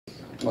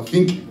I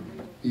think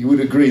you would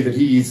agree that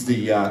he is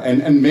the,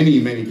 and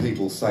many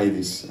people say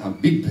this,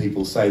 big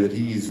people say that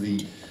he is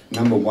the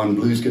 #1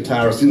 blues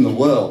guitarist in the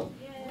world.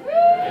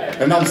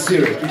 And I'm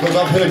serious, because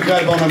I've heard Joe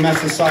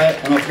Bonamassa say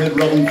it, and I've heard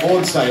Robin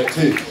Ford say it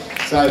too.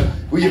 So,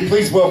 will you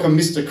please welcome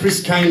Mr.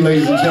 Chris Cain,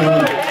 ladies and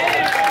gentlemen.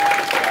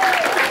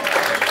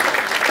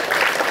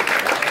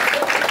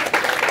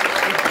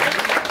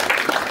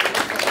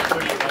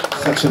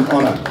 Such an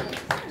honour.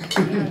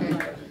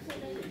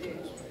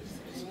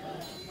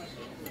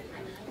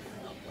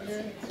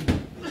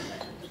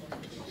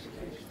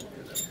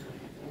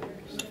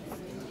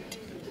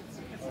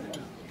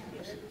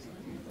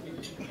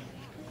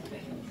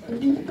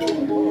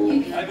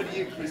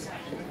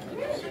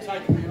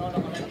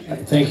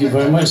 Thank you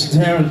very much,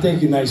 Darren.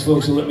 Thank you, nice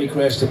folks, who let me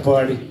crash the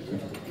party.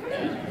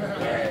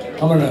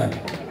 I'm gonna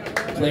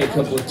play a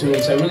couple of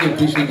tunes. I really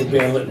appreciate the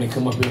band letting me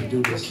come up here and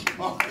do this.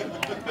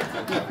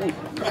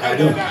 I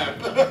do.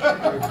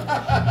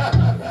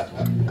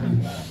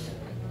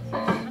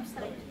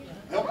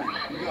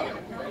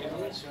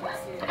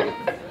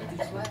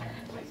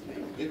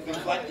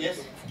 Yes.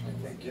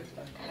 Thank you,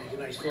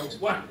 nice folks.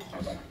 1,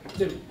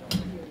 2,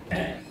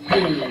 and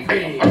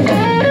 3.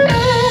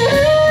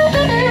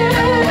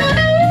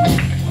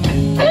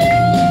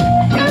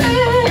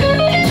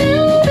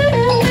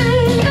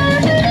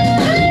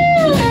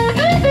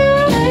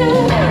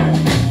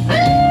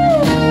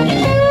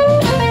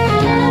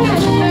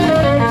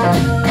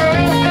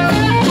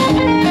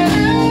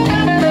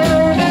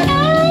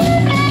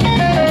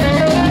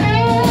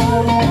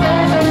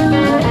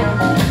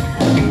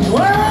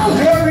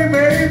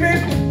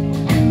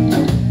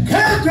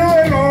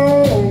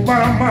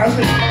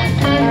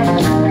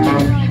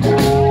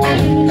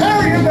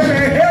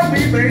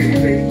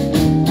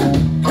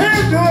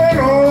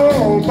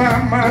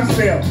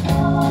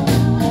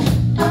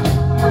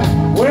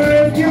 Well,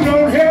 if you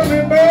don't help me,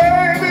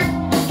 baby,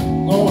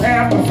 gonna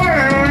have to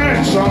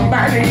find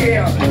somebody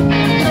else.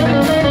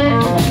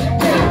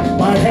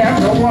 Might have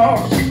to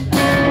wash,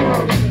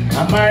 I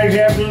might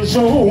have to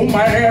sew,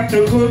 might have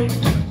to cook,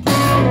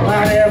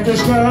 might have to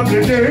scrub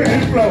the dirty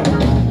floor.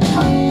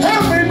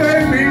 Help me,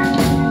 baby,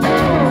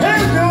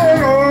 can't do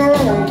it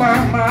all by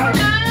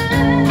myself.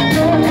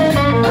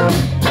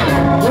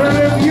 Well,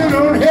 if you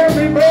don't help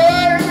me,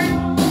 baby,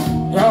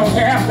 gonna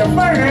have to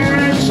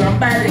find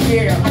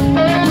somebody else.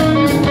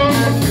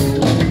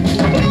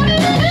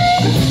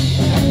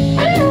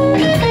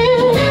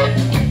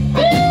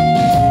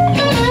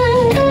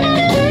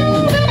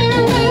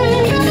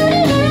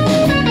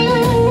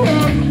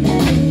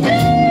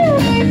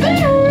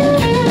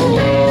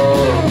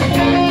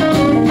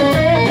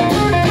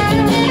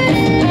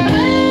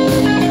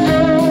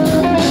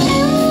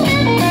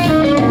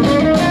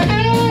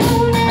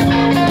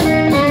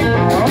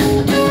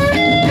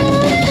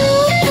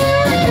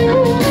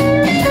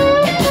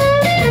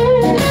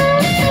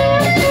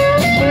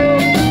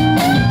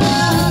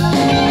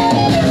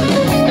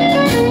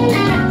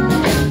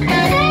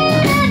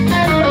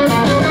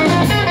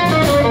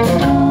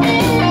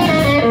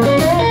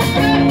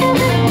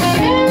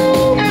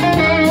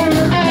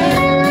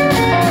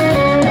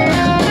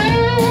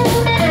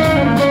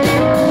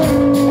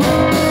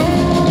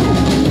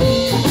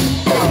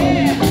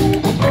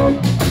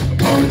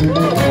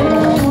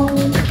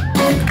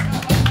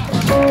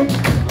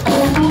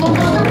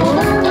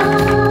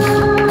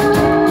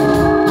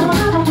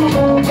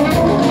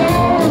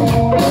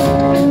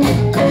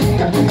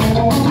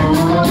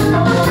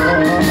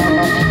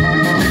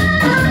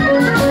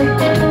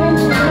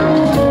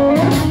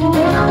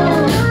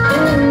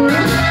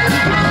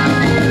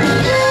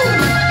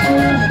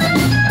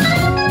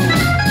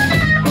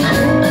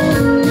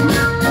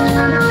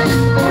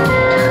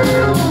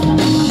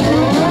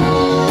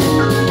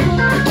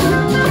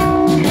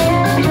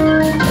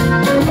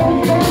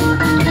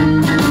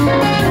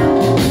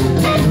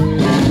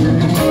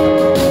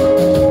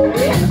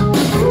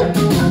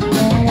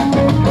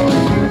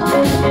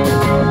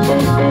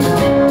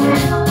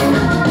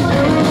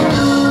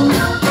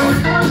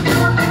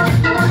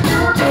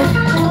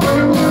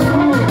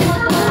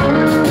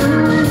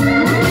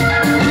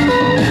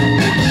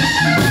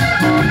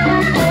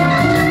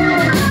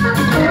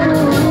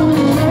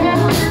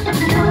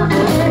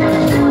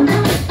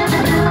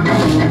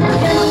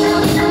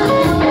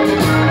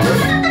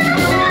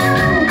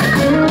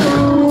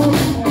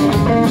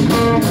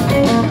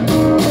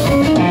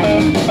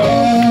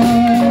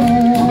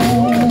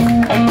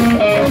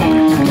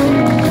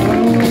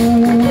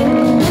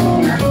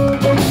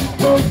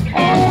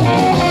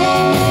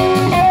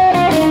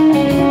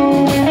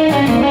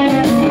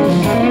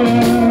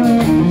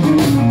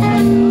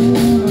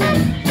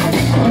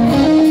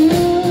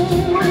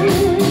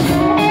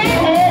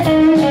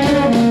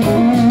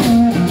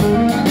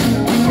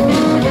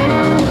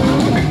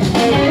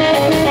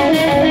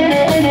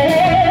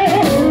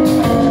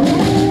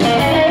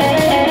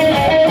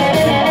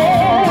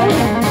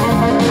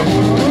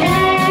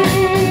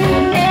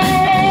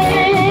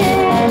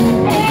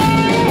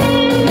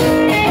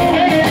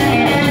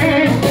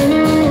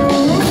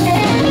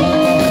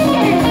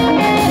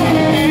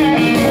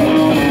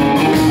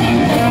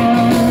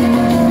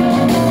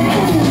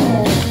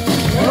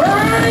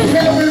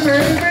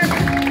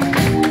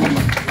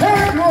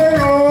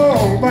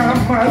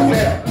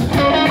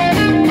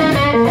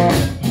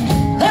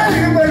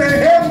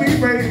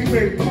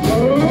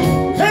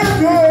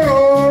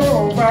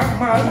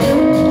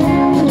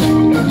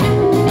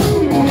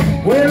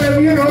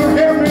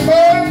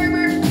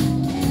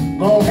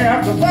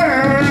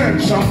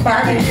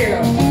 somebody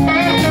else.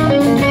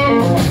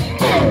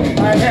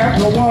 Might have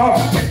to walk,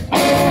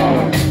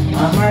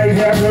 I might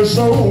have to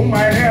sew,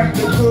 might have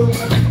to cook,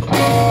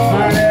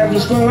 might have to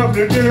scrub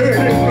the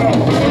dirty floor.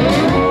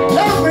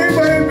 Help me,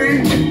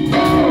 baby,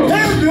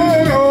 can't do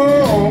it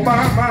all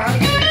by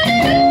myself.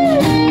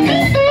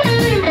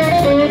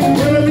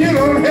 Well, if you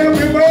don't help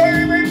me,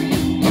 baby,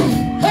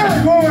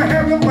 I'm gonna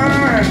have to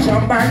find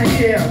somebody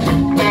else.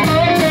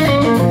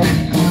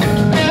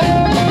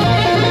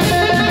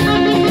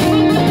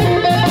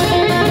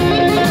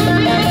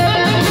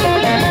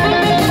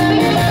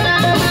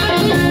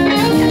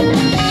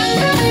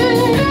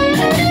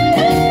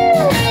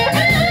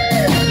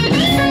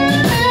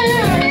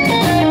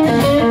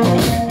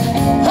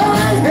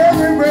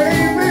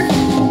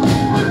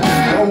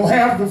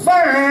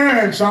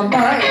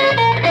 Somebody.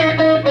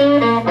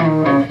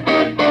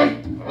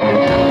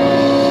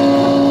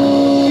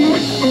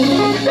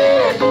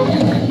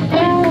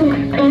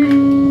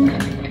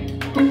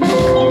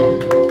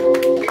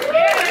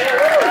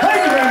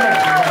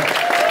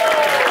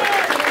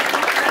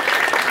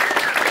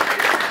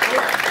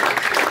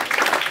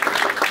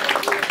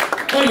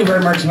 Thank you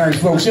very much, nice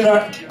folks. You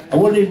know, I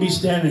wouldn't even be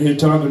standing here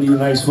talking to you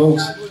nice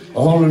folks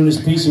or holding this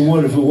piece of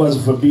wood if it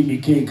wasn't for B.B.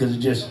 King, because it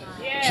just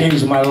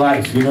changed my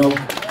life, you know.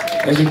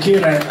 As a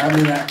kid, I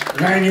mean,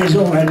 9 years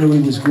old, I knew he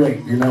was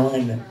great, you know,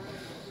 and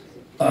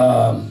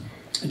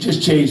it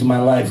just changed my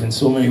life in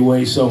so many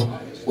ways. So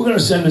we're going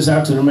to send this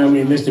out to the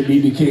memory of Mr.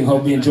 B.B. King.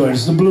 Hope you enjoyed it.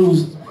 It's the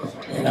blues,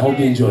 and I hope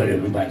you enjoyed it,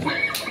 everybody.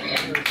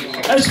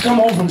 I used to come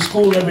home from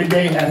school every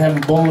day. I'd have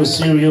a bowl of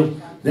cereal.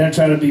 Then I'd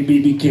try to be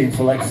B.B. King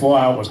for like 4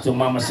 hours till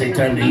Mama say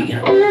time to eat, you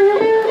know.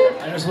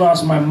 I just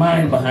lost my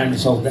mind behind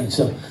this whole thing.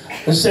 So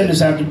let's send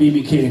this out to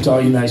B.B. King and to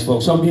all you nice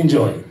folks. Hope you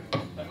enjoy it.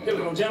 Here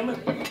we go, gentlemen.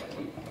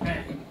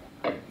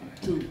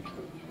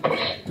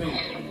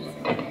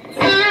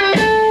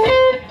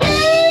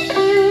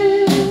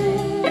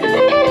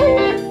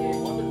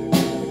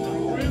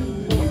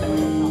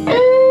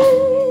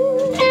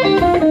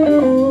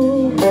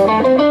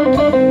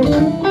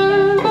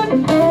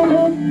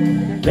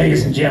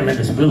 Ladies and gentlemen,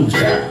 it's blues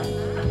time.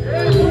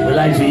 We'd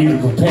like for you to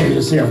prepare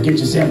yourself, get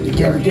yourself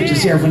together, get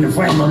yourself in the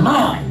frame of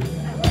mind.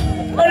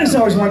 I just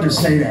always wanted to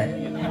say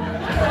that.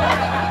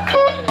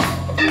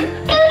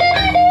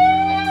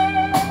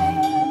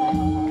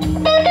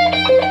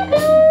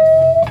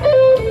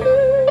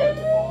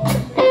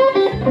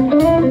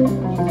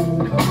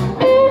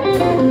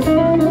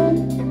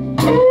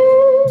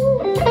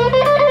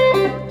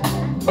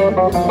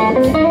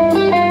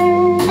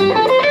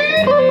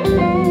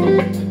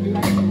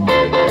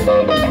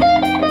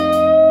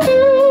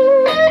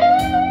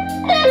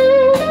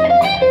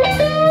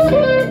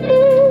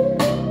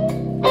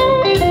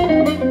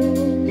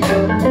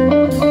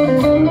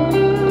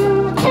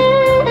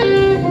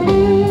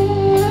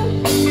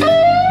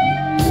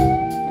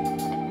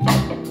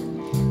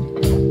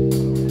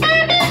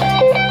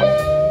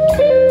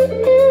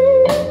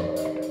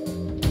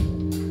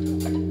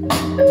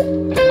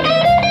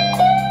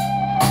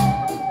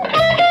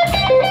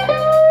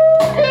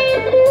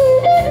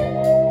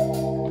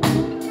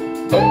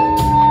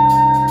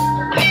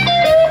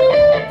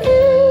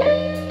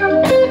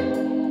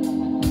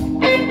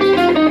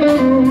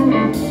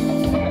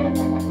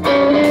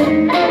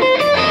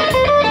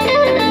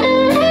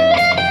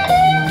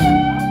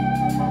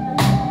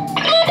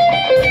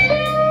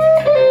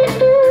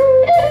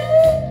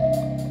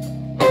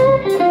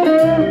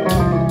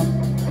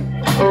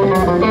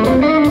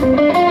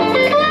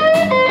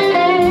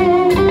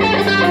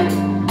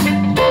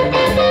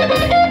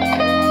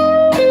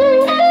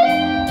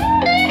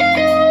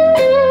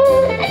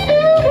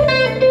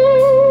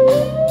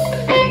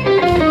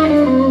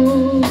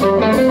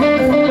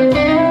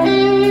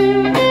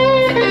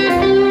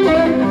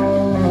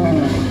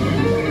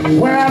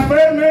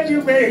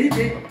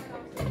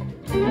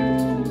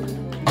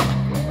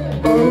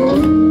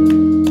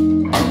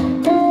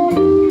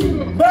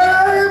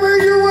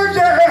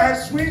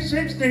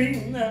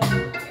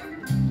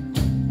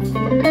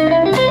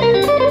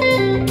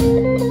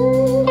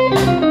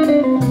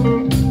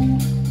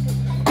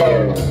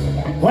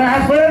 When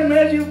I first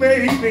met you,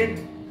 baby,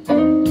 baby,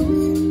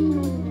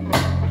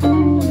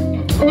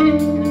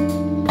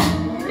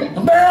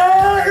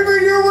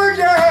 you were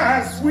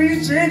just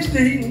sweet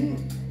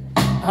 16.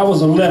 I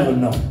was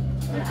 11 though.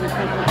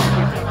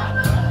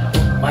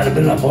 Might have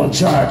been up on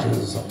charges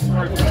or something.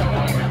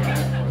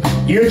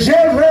 You just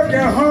left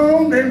your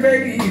home, then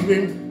baby,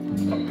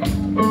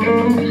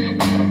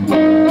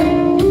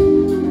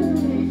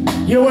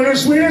 you were the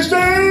sweetest thing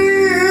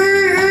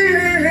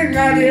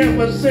I'd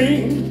ever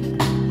seen.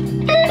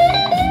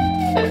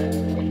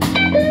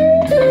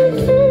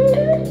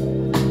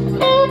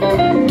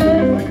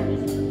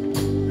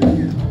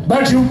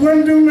 But you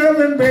wouldn't do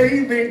nothing,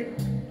 baby.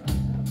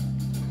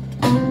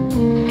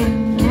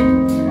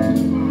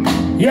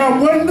 You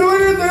wouldn't do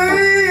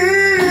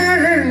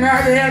anything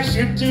I'd ask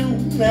you to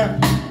now.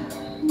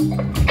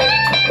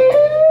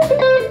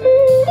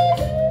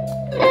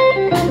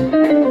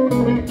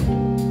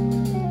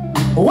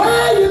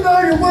 Why, you know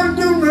you wouldn't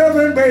do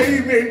nothing,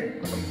 baby.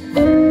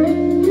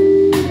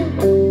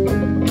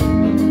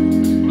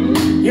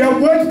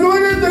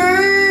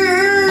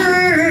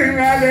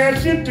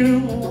 as you do.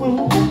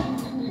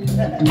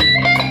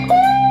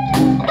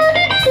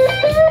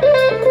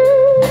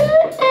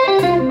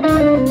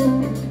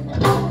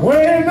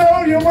 Well, you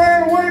know you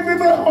went away from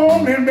the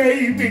home, and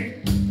baby,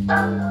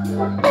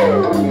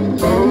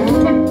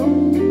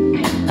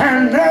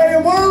 and now you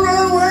wanna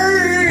run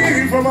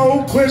away from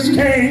old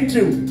Cain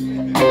too.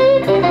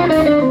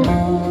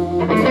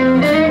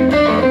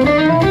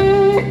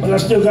 But I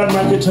still got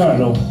my guitar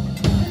though.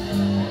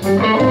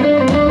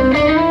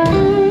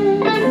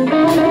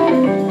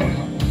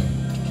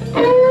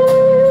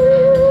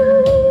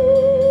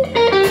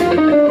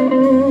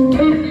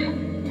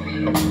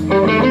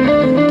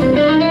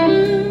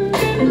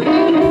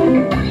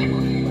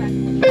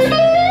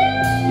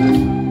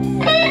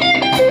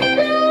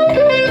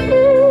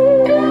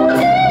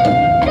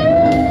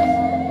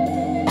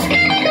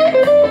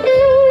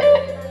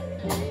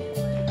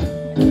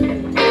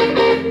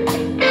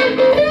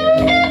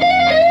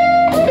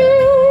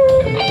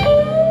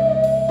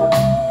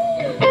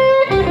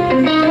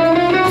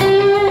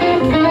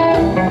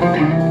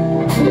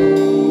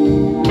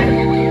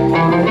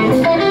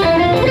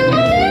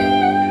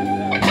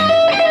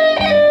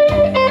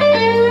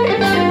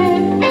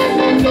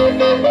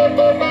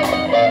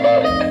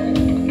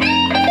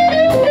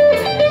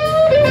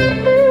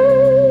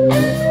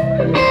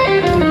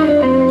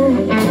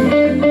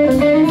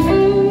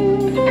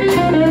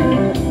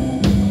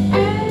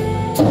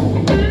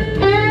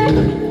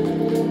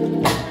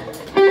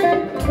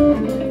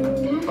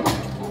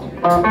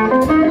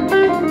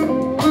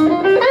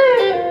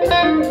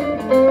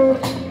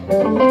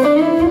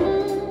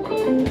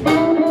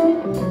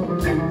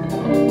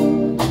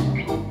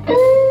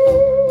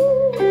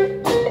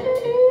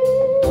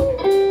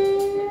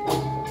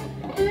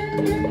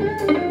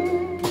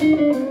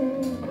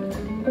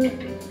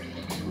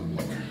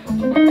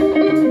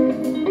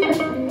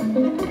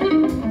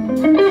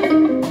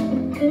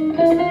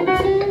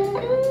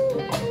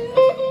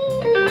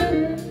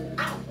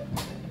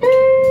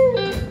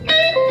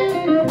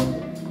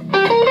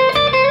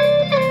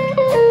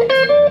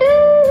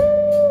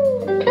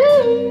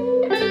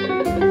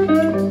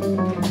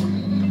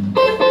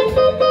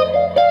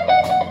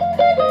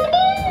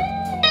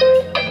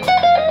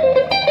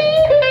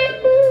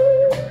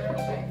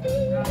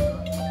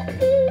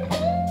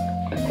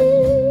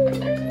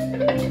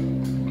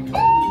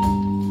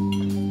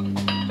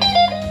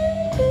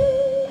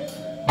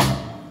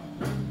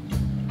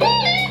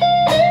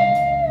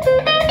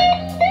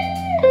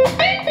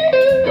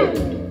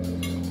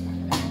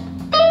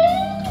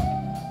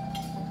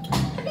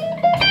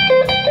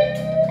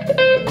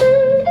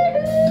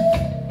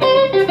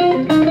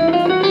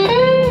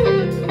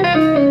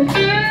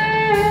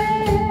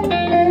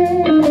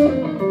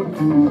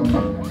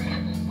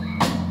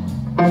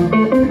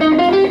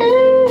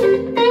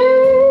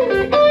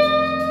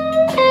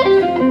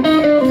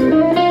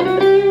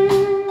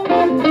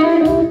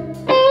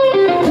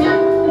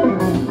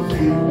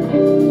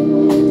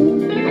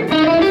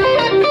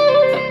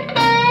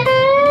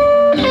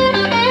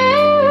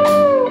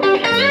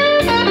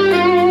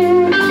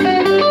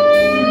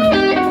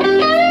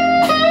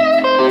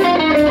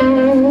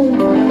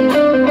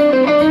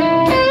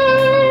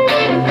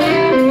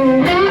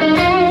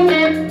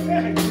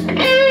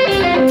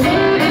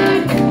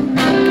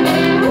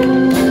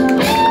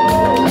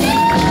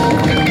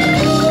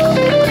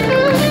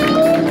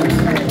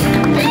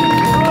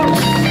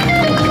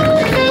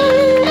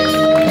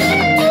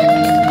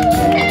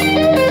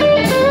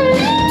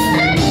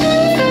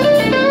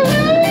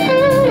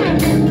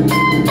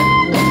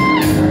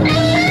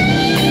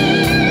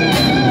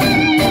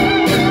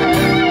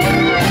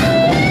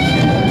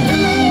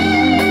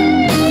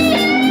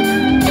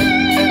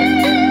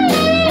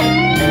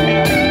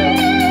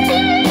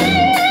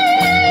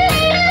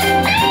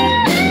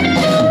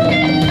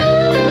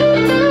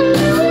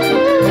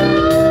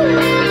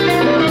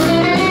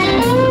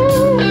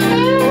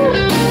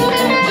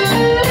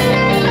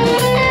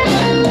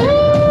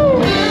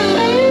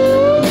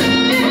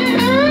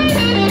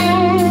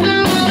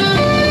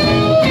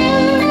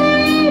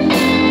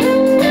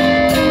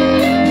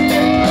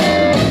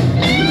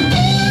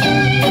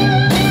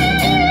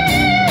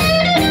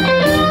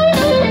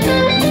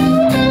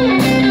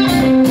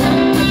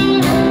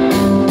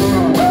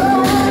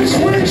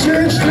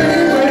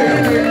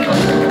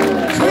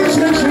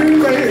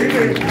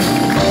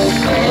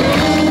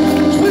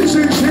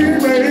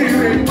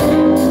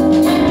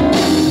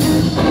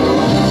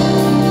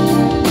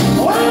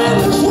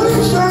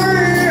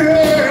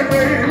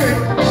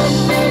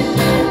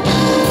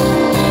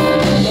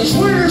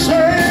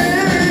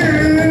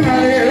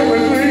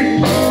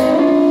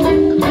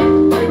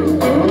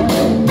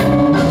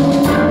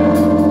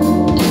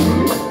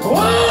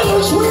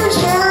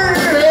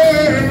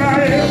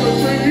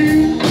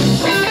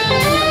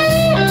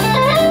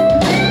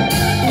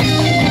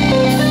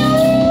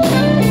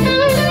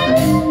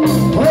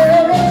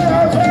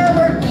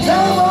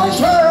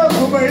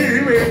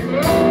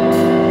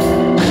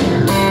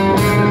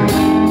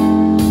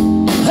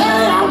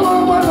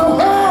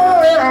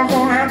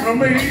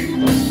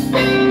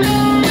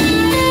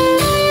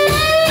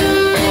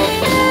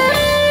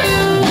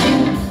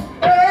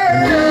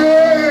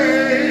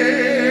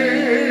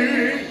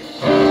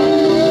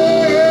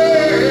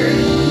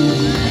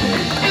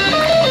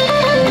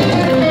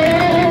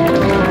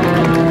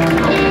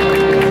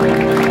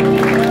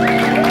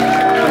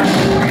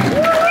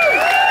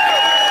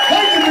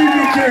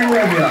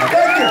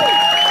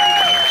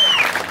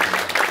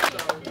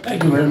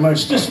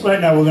 it's just right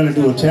now we're going to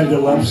do a tender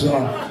love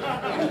song.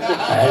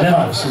 I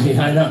know, see,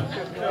 I know.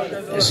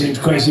 It seems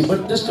crazy,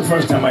 but this is the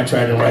first time I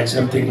try to write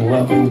something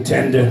loving,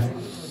 tender.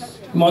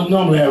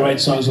 Normally I write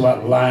songs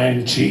about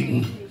lying,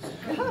 cheating.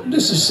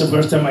 This is the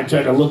first time I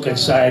try to look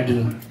inside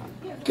and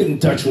get in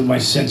touch with my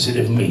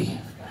sensitive me.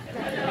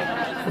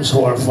 It was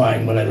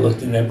horrifying when I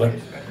looked in there, but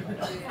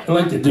I'd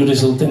like to do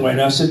this little thing right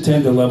now. It's a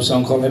tender love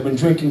song called I've Been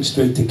Drinking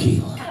Straight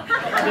Tequila.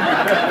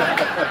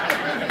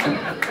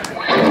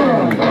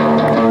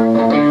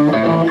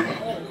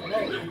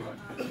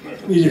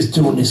 We're just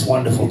doing this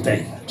wonderful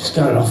thing. Just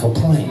got it off a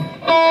plane.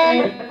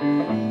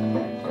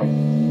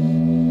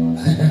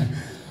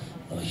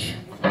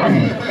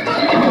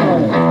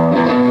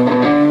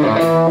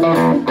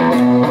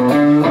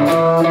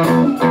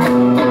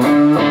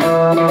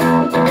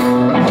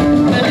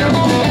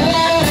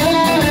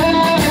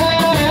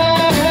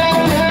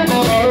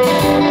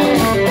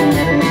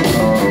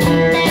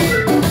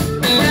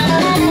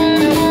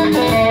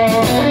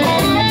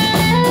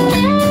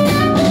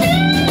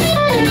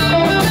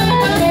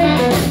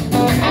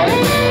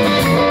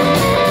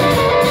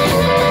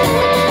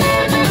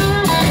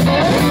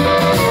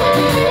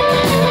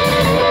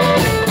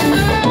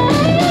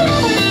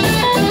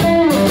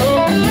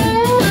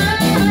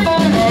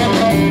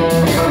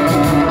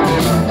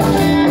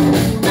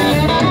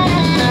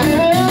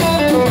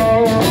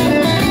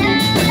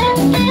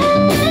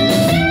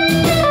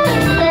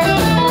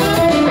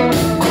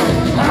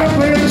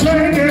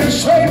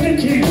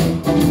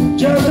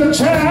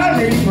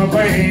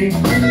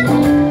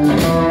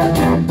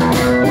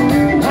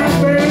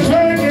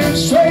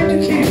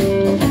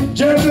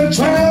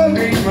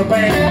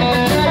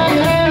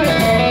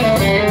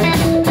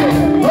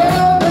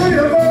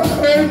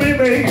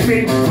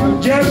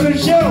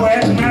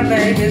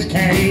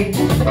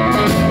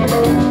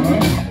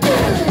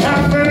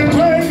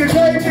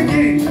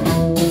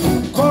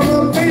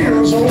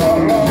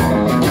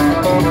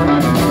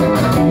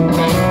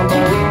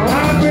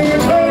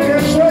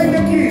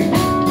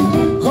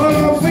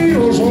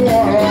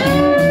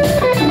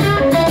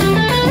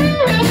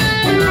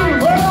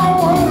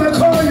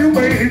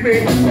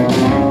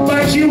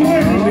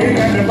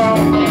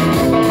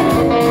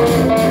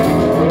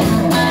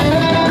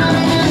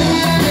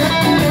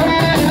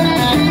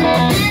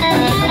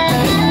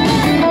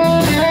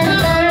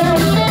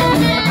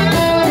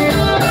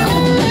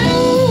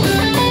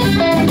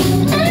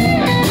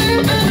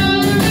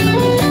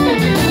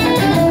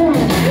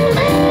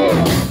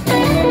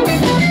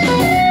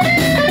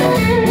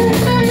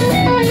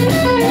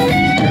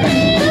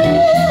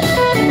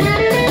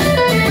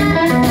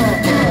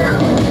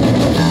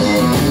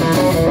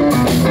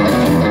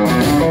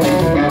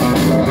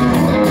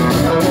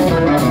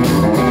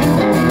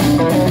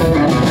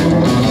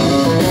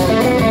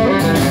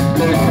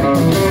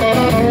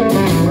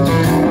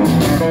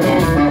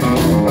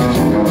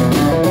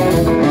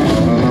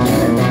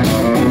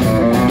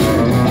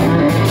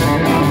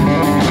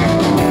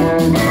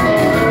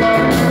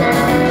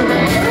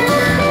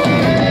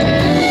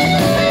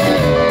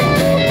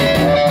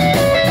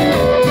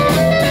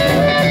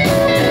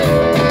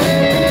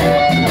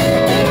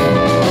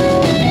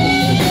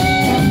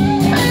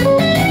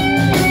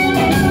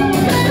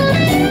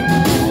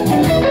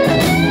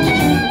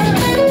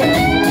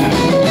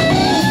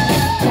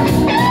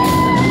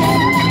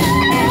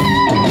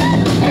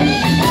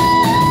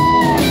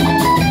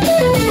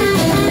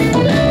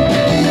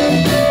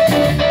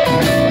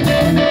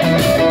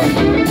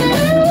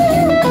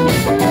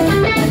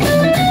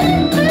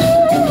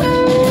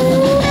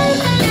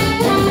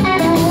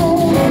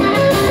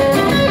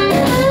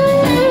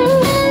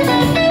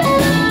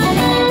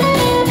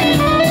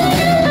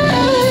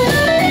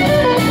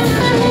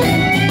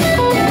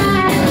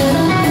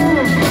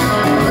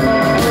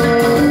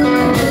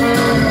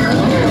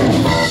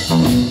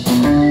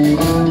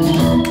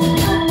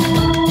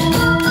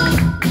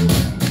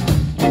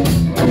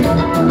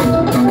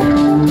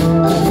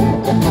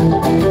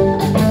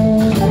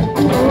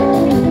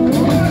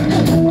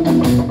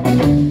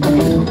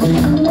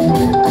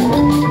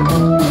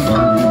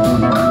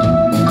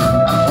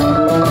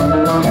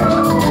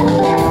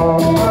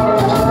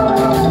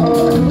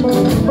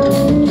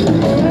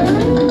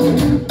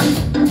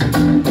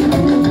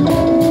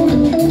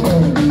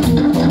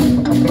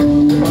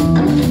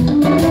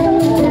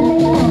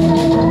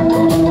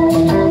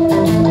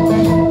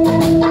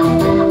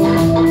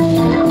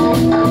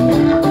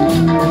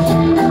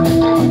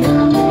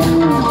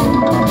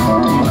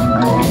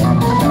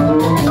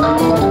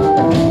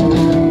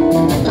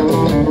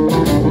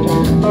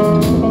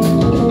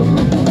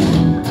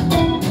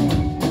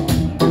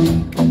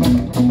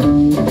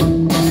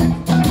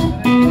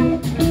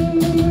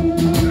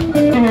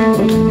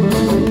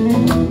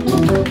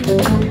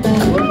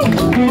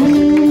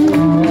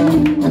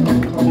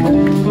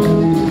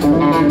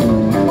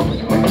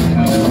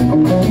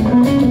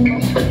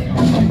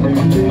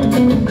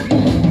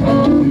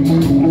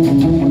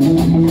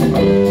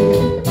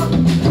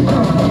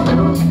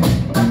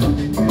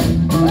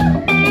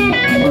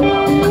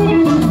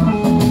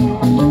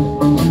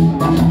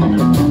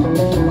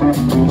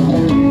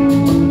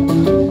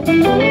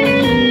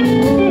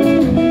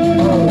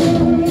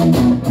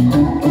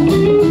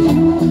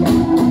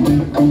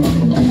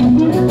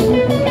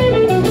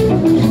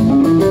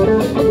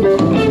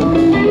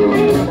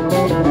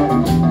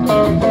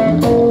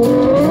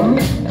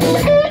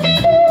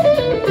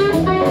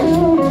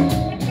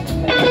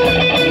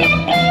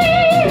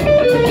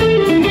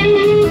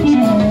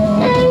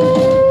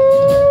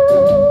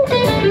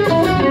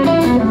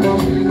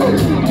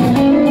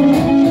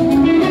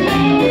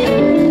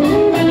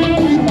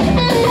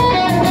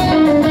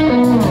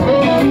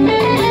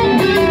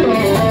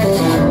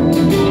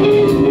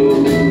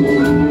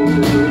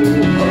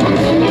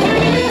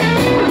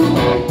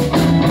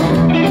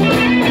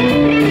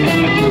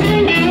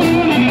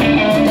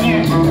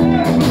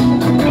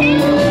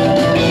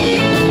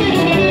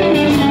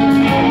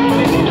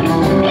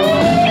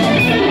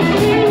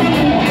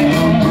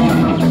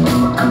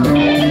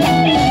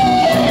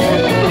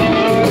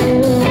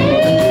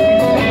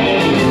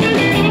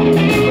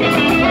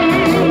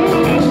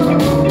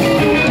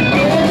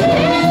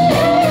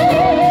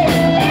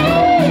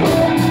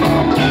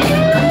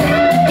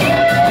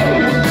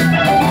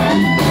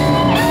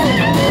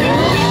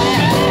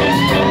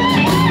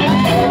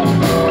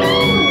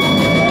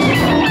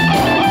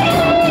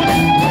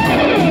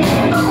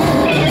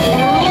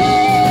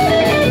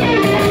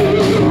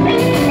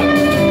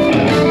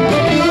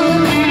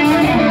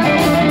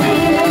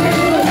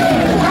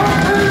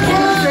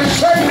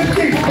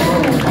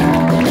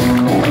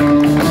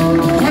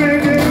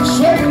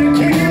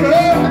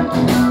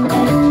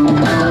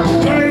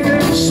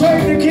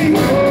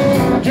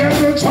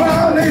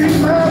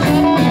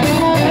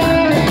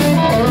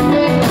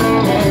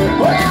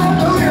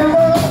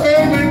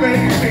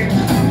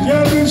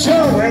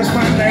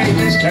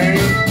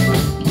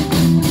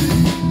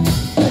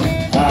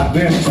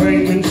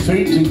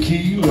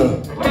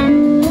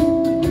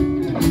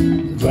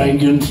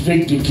 Drinking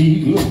straight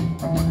tequila.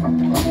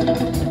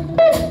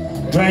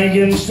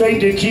 Drinking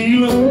straight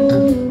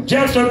tequila.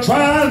 Just to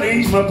try and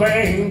ease my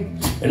pain.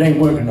 It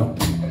ain't working no.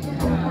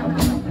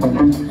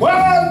 Well,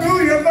 I knew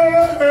you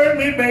gonna hurt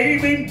me,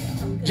 baby.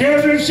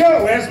 Just to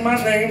show as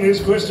my name is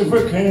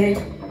Christopher Cain.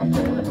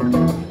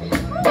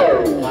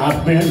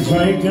 I've been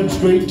drinking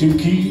straight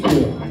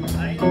tequila.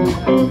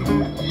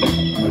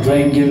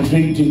 Drinking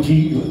straight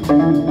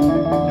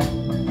tequila.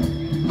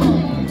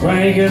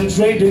 Drinking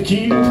straight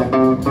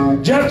tequila.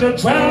 Just to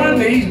try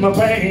and ease my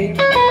pain.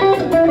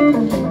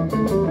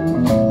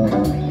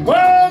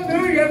 Well, I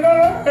knew you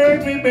gonna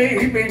hurt me,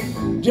 baby.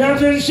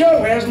 Just to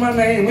show as my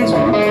name is.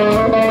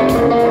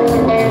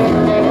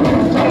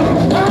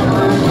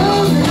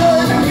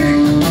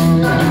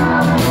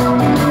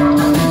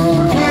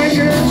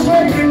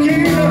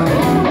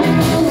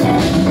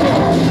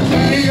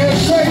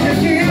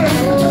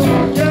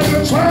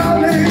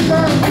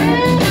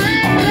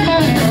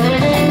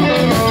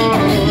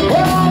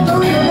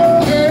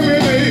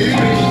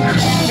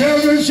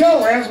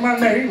 My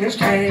name is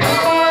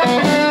Cain.